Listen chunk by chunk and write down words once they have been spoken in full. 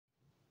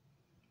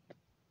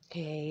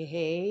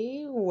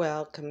Hey,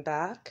 welcome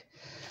back.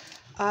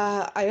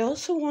 I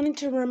also wanted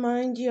to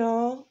remind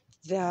y'all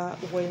that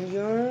when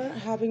you're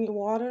having your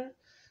water,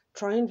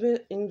 try and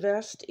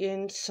invest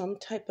in some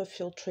type of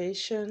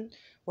filtration,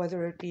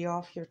 whether it be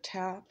off your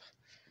tap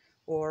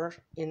or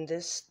in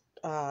this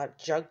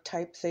jug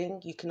type thing.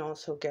 You can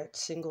also get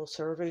single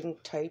serving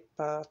type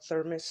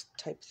thermos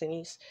type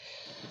thingies.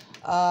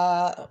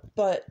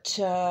 But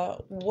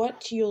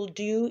what you'll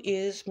do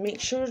is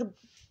make sure to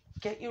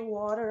get your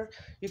water.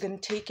 You can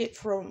take it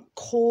from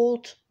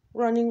cold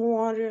running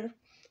water,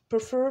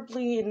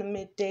 preferably in the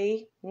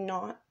midday,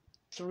 not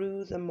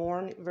through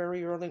the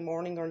very early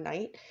morning or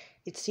night.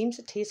 It seems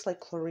to taste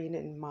like chlorine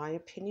in my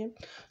opinion.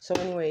 So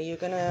anyway, you're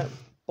gonna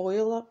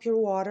boil up your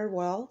water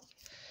well.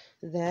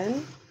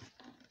 Then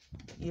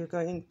you're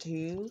going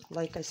to,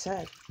 like I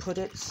said, put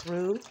it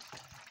through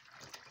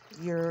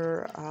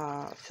your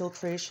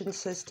filtration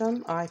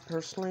system. I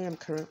personally am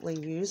currently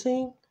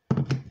using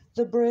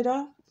the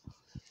Brita.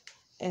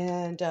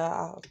 And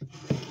yeah,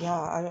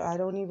 I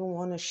don't even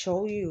want to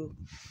show you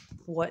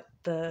what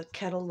the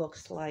kettle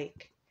looks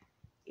like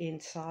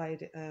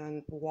inside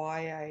and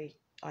why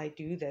I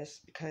do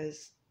this,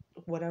 because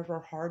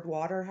whatever hard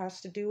water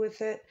has to do with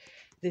it,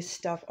 this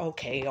stuff,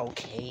 okay, I'll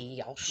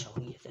show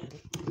you then.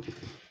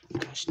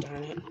 Gosh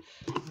darn it.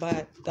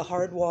 But the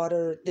hard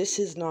water, this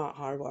is not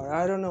hard water.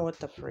 I don't know what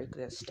the freak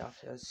this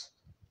stuff is.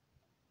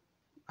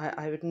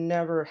 I've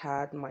never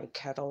had my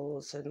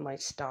kettles and my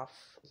stuff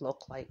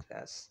look like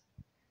this.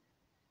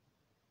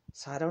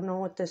 So I don't know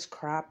what this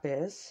crap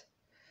is.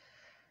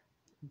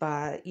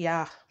 But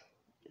yeah,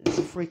 it's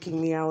freaking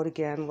me out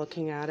again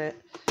looking at it.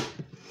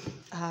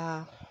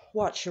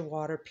 Watch your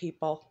water,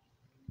 people.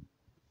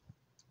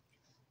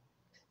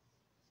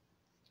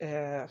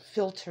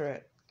 Filter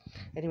it.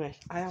 Anyway,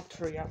 I have to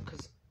hurry up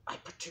because I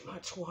put too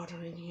much water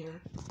in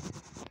here.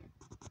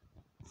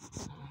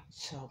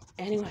 So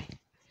anyway,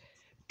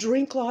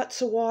 drink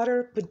lots of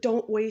water, but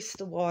don't waste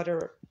the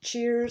water.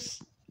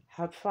 Cheers.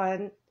 Have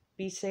fun.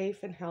 Be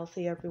safe and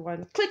healthy,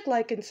 everyone. Click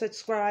like and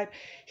subscribe.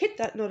 Hit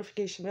that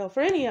notification bell for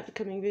any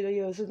upcoming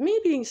videos of me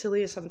being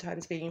silly or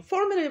sometimes being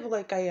informative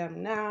like I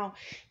am now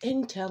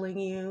and telling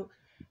you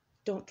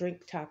don't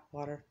drink tap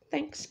water.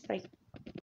 Thanks. Bye.